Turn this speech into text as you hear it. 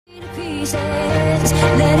pieces,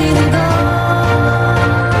 letting them go.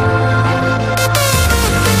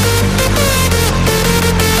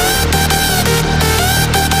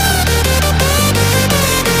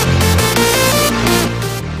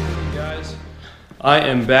 I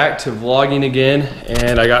am back to vlogging again,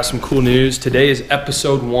 and I got some cool news. Today is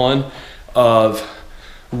episode 1 of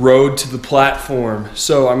Road to the Platform.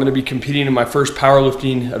 So I'm gonna be competing in my first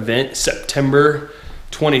powerlifting event, September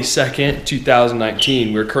 22nd,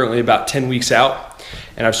 2019. We're currently about 10 weeks out,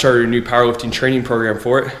 and I've started a new powerlifting training program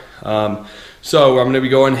for it. So I'm gonna be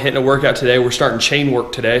going hitting a workout today. We're starting chain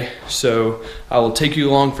work today. So I will take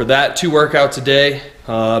you along for that. 2 workouts a day,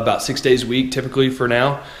 about 6 days a week typically for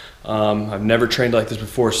now. I've never trained like this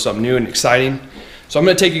before, so something new and exciting. So I'm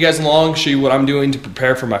going to take you guys along, show you what I'm doing to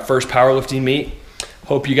prepare for my first powerlifting meet.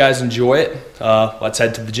 Hope you guys enjoy it. Let's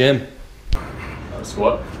head to the gym.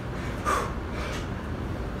 Squat.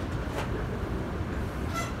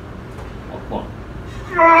 Come on.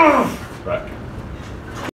 Back.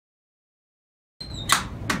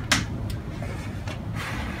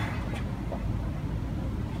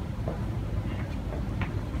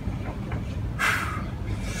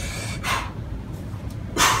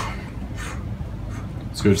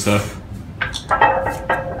 Good stuff.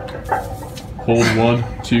 Hold 1,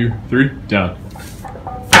 2, 3, down.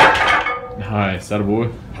 Nice, that a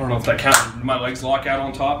boy. I don't know if that counts. My legs lock out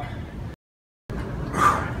on top.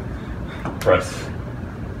 Press.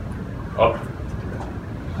 Up.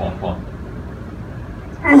 Come on.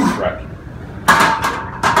 Rack.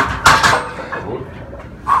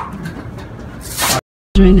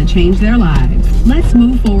 To change their lives. Let's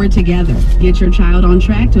move forward together. Get your child on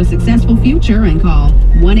track to a successful future and call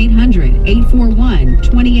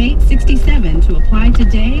 1-800-841-2867 to apply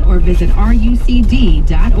today or visit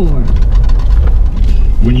rucd.org.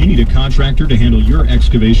 When you need a contractor to handle your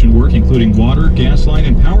excavation work, including water, gas line,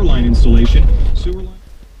 and power line installation, sewer line.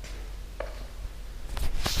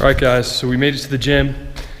 All right, guys, so we made it to the gym.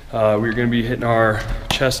 We're going to be hitting our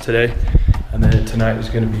chest today, and then tonight is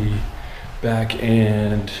going to be back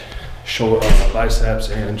and shoulder, biceps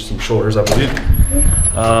and some shoulders, I believe.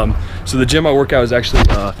 So the gym I work out is actually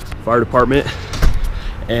fire department,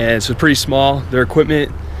 and so pretty small. Their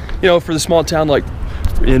equipment, you know, for the small town like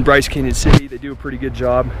in Bryce Canyon City, they do a pretty good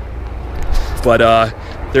job. But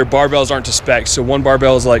their barbells aren't to spec. So one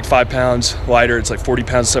barbell is like 5 pounds lighter. It's like 40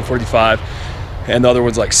 pounds instead of 45. And the other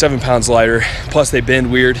one's like 7 pounds lighter. Plus they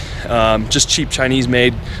bend weird. Just cheap Chinese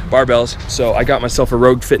made barbells. So I got myself a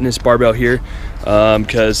Rogue Fitness barbell here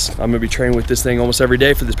because I'm gonna be training with this thing almost every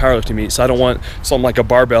day for this powerlifting meet. So I don't want something like a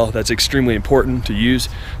barbell that's extremely important to use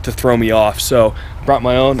to throw me off. So I brought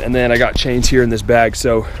my own, and then I got chains here in this bag.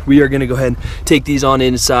 So we are gonna go ahead and take these on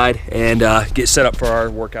inside and get set up for our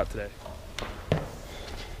workout today.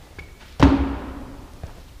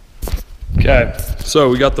 Okay, so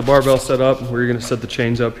we got the barbell set up. We're gonna set the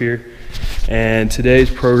chains up here. And today's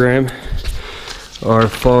program, our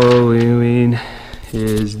following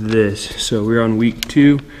is this. So we're on week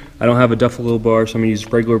 2. I don't have a duffel bar, so I'm gonna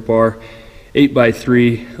use regular bar,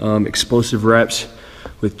 8x3 explosive reps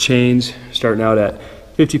with chains, starting out at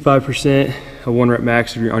 55%, a 1 rep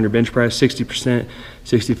max if you're on your bench press, 60%,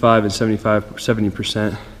 65, and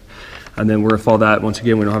 70%. And then we're gonna follow that, once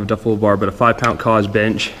again, we don't have a duffel bar, but a 5-pound cause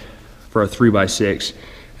bench for a 3x6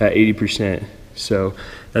 at 80%. So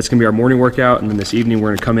that's gonna be our morning workout, and then this evening we're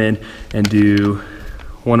gonna come in and do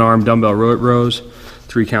 1-arm dumbbell rows,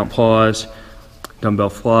 3-count pause, dumbbell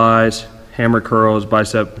flies, hammer curls,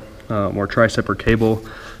 bicep, more tricep or cable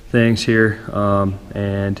things here.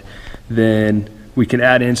 And then we can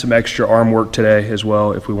add in some extra arm work today as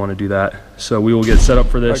well if we wanna do that. So we will get set up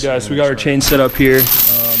for this. All right, guys, so we got our chain set up here.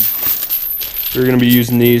 We're going to be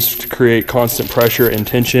using these to create constant pressure and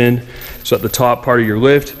tension. So at the top part of your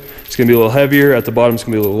lift, it's going to be a little heavier. At the bottom, it's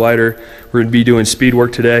going to be a little lighter. We're going to be doing speed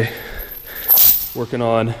work today, working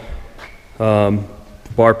on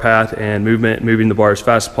bar path and movement, moving the bar as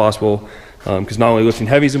fast as possible. Because not only lifting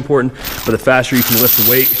heavy is important, but the faster you can lift the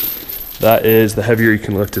weight, that is the heavier you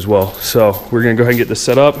can lift as well. So we're going to go ahead and get this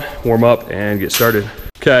set up, warm up, and get started.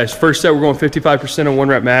 Okay, so first set, we're going 55% on 1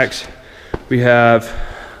 rep max. We have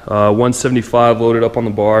 175 loaded up on the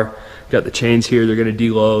bar. Got the chains here. They're going to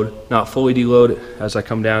deload, not fully deload as I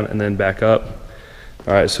come down and then back up.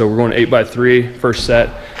 All right, so we're going 8x3, first set,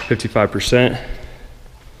 55%.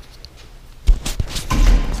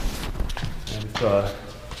 And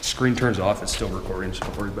if screen turns off, it's still recording, so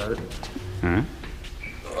don't worry about it.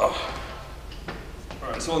 All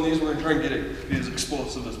right, so on these, we're going to try and get it be as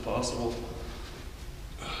explosive as possible.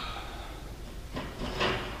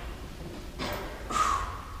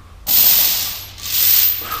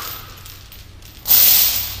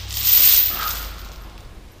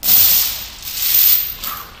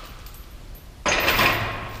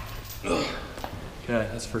 Okay,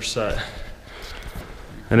 that's the first set.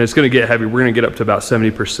 And it's gonna get heavy. We're gonna get up to about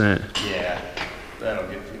 70%. Yeah, that'll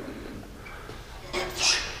get feeling good.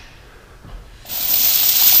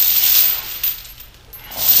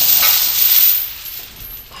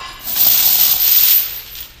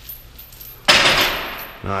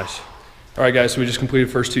 Nice. All right, guys, so we just completed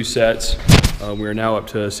the first 2 sets. We are now up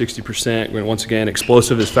to 60%. We're gonna, once again,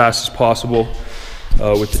 explosive as fast as possible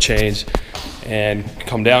with the chains. And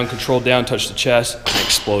come down, control down, touch the chest, and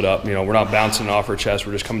explode up. You know, we're not bouncing off our chest.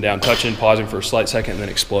 We're just coming down, touching, pausing for a slight second, and then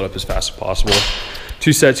explode up as fast as possible.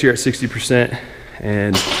 2 sets here at 60%,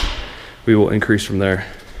 and we will increase from there.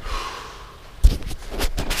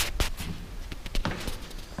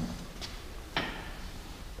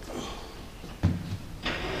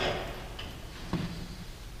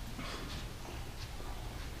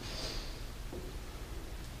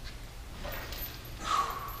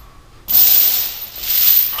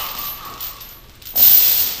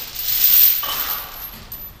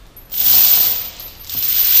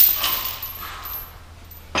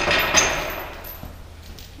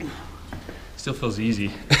 Still feels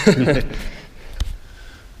easy.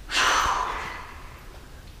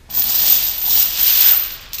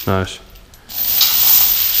 Nice.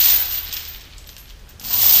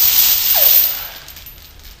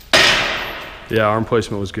 Yeah, arm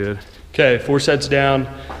placement was good. Okay, 4 sets down.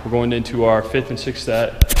 We're going into our 5th and 6th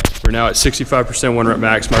set. We're now at 65% 1 rep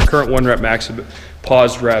max. My current 1 rep max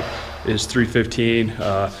paused rep is 315.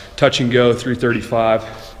 Touch and go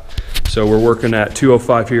 335. So we're working at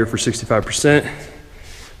 205 here for 65%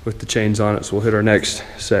 with the chains on it. So we'll hit our next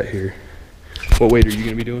set here. What weight are you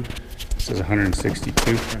gonna be doing? This is 162.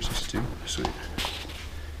 162, sweet.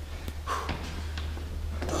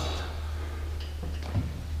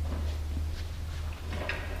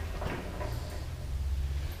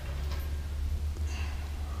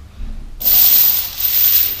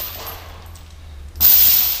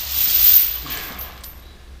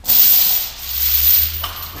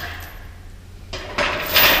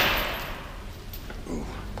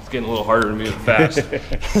 Getting a little harder to move fast.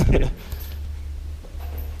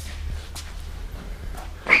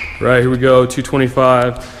 Right, here we go,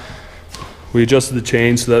 225. We adjusted the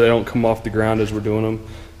chains so that they don't come off the ground as we're doing them.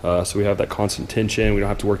 So we have that constant tension. We don't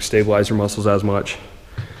have to work stabilizer muscles as much.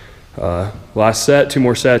 Last set, 2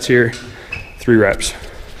 more sets here, 3 reps.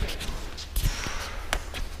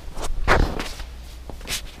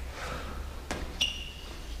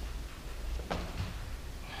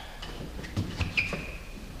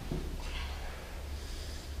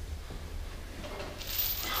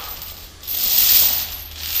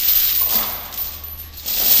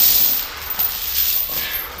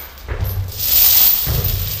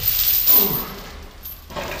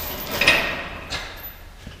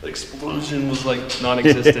 The explosion was like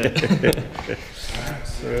non-existent.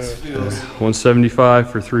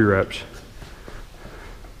 175 for 3 reps.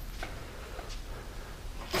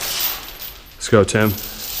 Let's go, Tim.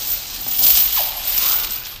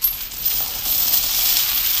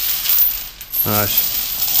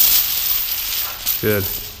 Nice. Good.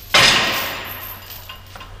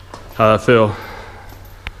 How'd that feel?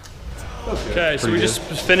 Okay, so we just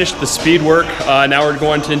finished the speed work. Now we're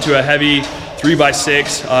going into a heavy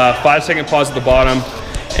 3x6, 5-second pause at the bottom,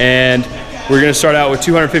 and we're gonna start out with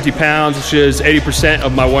 250 pounds, which is 80%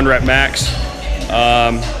 of my 1 rep max,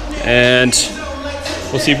 and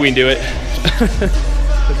we'll see if we can do it.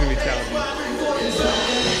 That's gonna be challenging.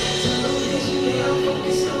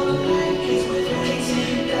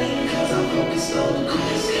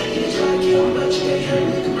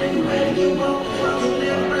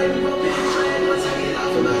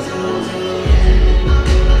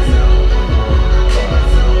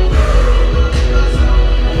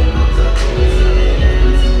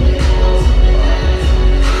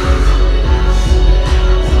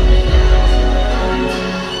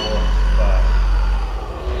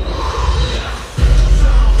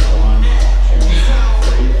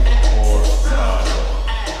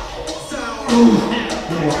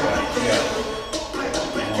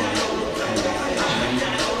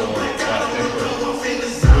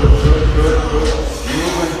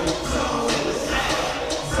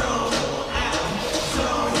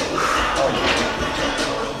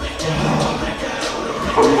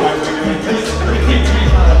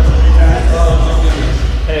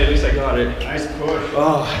 Hey, at least I got it. Nice push.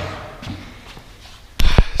 Oh.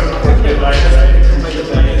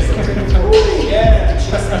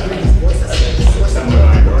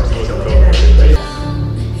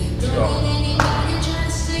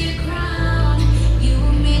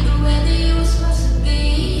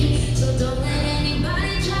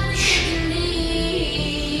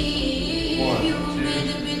 One, two.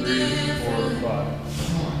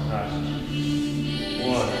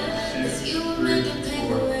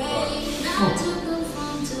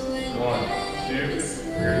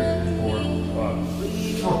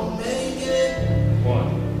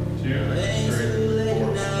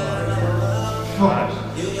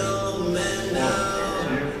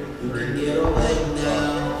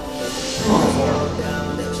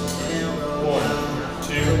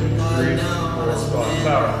 All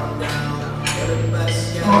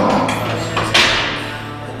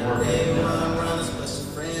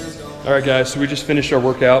right, guys, so we just finished our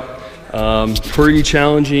workout. Pretty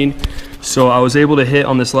challenging. So I was able to hit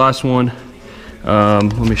on this last one.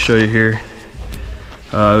 Let me show you here.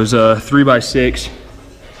 It was a 3x6,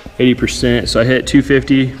 80%. So I hit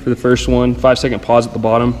 250 for the first one, 5-second pause at the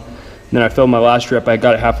bottom. And then I failed my last rep. I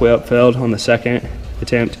got it halfway up, failed on the second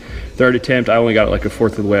attempt. Third attempt, I only got it like a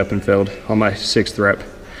fourth of the way up and failed on my 6th rep.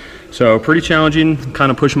 So pretty challenging, kind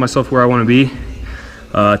of pushing myself where I want to be.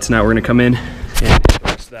 Tonight we're gonna come in and do the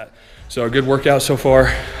rest of that. So a good workout so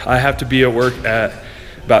far. I have to be at work at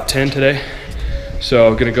about 10 today. So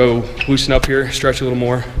I'm gonna go loosen up here, stretch a little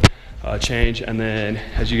more, change, and then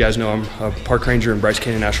as you guys know, I'm a park ranger in Bryce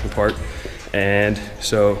Canyon National Park. And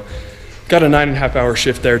so got a 9.5-hour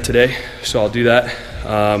shift there today. So I'll do that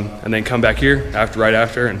and then come back here right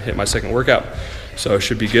after and hit my second workout. So it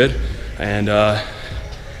should be good. And I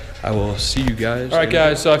will see you guys. All right,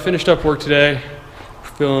 guys, so I finished up work today.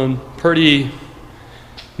 Feeling pretty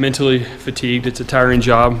mentally fatigued. It's a tiring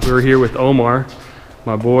job. We were here with Omar,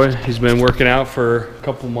 my boy. He's been working out for a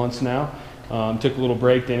couple months now. Took a little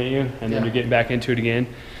break, didn't you? And then you're getting back into it again.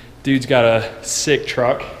 Dude's got a sick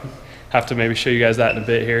truck. Have to maybe show you guys that in a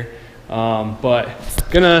bit here. But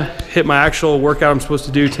gonna hit my actual workout I'm supposed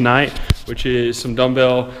to do tonight, which is some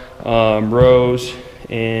dumbbell rows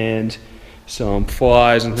and some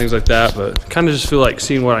flies and things like that. But kind of just feel like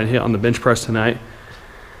seeing what I hit on the bench press tonight.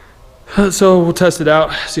 So we'll test it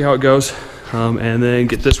out, see how it goes, and then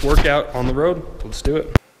get this workout on the road. Let's do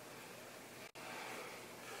it.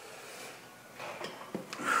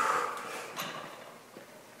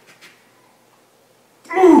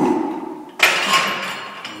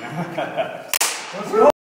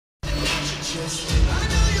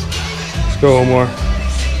 Let's go, Omar.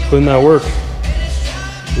 Put in that work.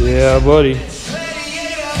 Yeah, buddy. Let's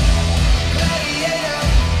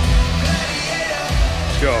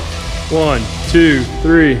go. 1, 2,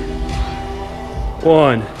 3.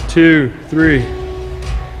 1, 2, 3.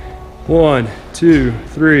 1, 2,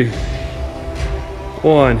 3.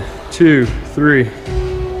 1, 2, 3.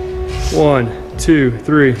 1, 2, 3. 1, 2,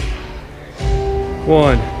 3.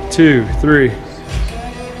 1, 2, 3.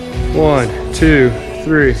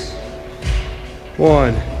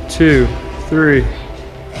 1, 2, 3.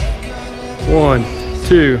 1,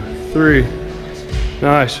 2, 3.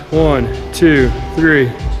 Nice. 1, 2, 3.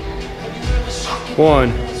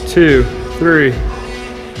 1, 2, 3.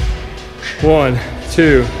 1,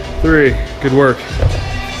 2, 3. Good work.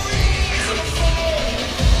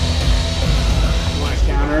 Want to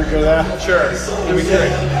counter to that? Sure. Let me get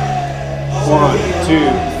it. 1, 2,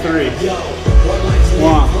 3.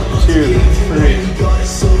 1, 2, 3.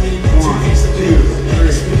 1, 2, 3. 2,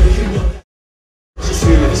 3.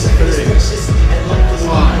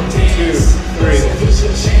 1, 2, 3.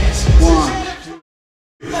 1.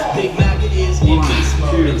 Big Mac is in beast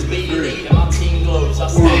mode. It's beating and my team glows. I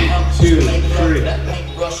stay up to make love. That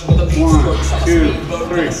paint brush with the beat strokes. I'm a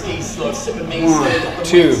speedboat and a ski slope. Sipping main stage up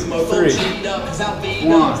the weed smoke. Full cheated up cause I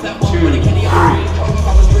beat up. That one with a Kenny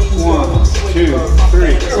on the street. 1, 2,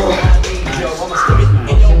 3.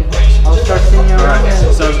 I'll start seeing you around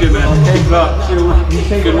here. Sounds good, man. Keep it up. You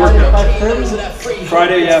think Good Friday workout. at 5:30?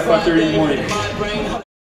 Friday, yeah, 5:30 in the morning.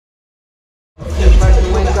 If I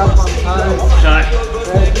can wake up on time. Time.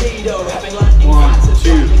 1,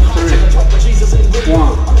 2, 3.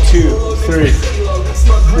 1, 2, 3.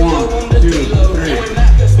 1, 2, 3.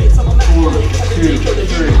 1, 2, 3.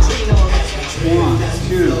 1,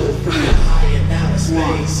 2, 3.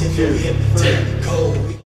 1, 2, 3.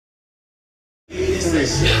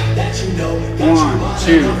 1,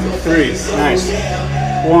 2, 3. Nice.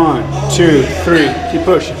 1, 2, 3. Keep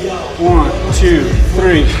pushing. 1, 2,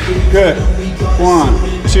 3. Good. 1,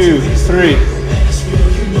 2, 3.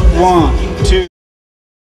 1, 2.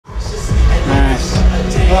 Nice.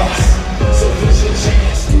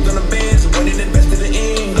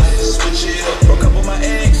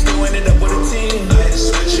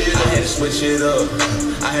 Switch it up,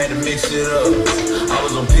 I had to mix it up. I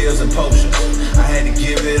was on pills and potions, I had to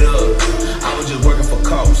give it up. I was just working for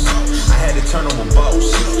costs, I had to turn on my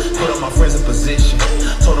boss. Put all my friends in position,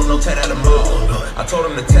 told them no tat out the mall. I told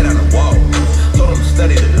them to tat out the wall, told them to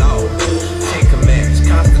study the law. 10 commandments,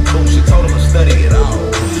 constitution, told them to study it all.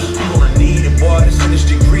 You gonna need it, boy, this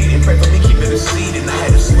industry greedy. Pray for me, keep it a seed. And I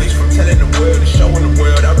had to switch from telling the world to showing the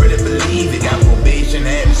world I really believe it. Got probation,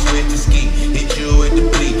 had to switch to ski, hit you with the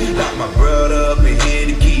plea. Lock my brother up and hit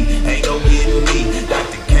the key, ain't no getting me.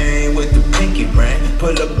 Dr. Kane with the pinky ring,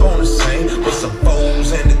 pull up on the scene with some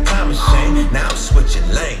foes and the time machine. Now I'm switching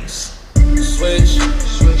lanes. Switch it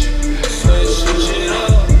up.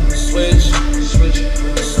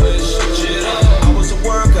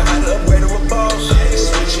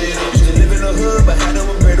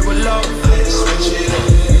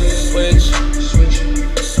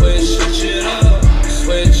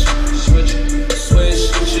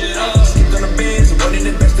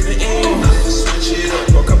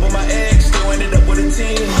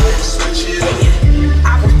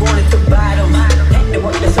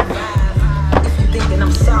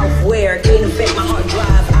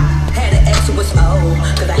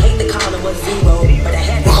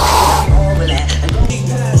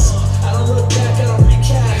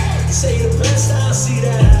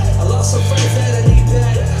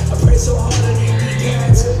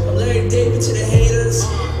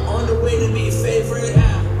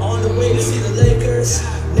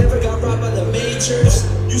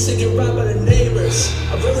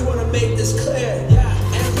 really wanna make this clear.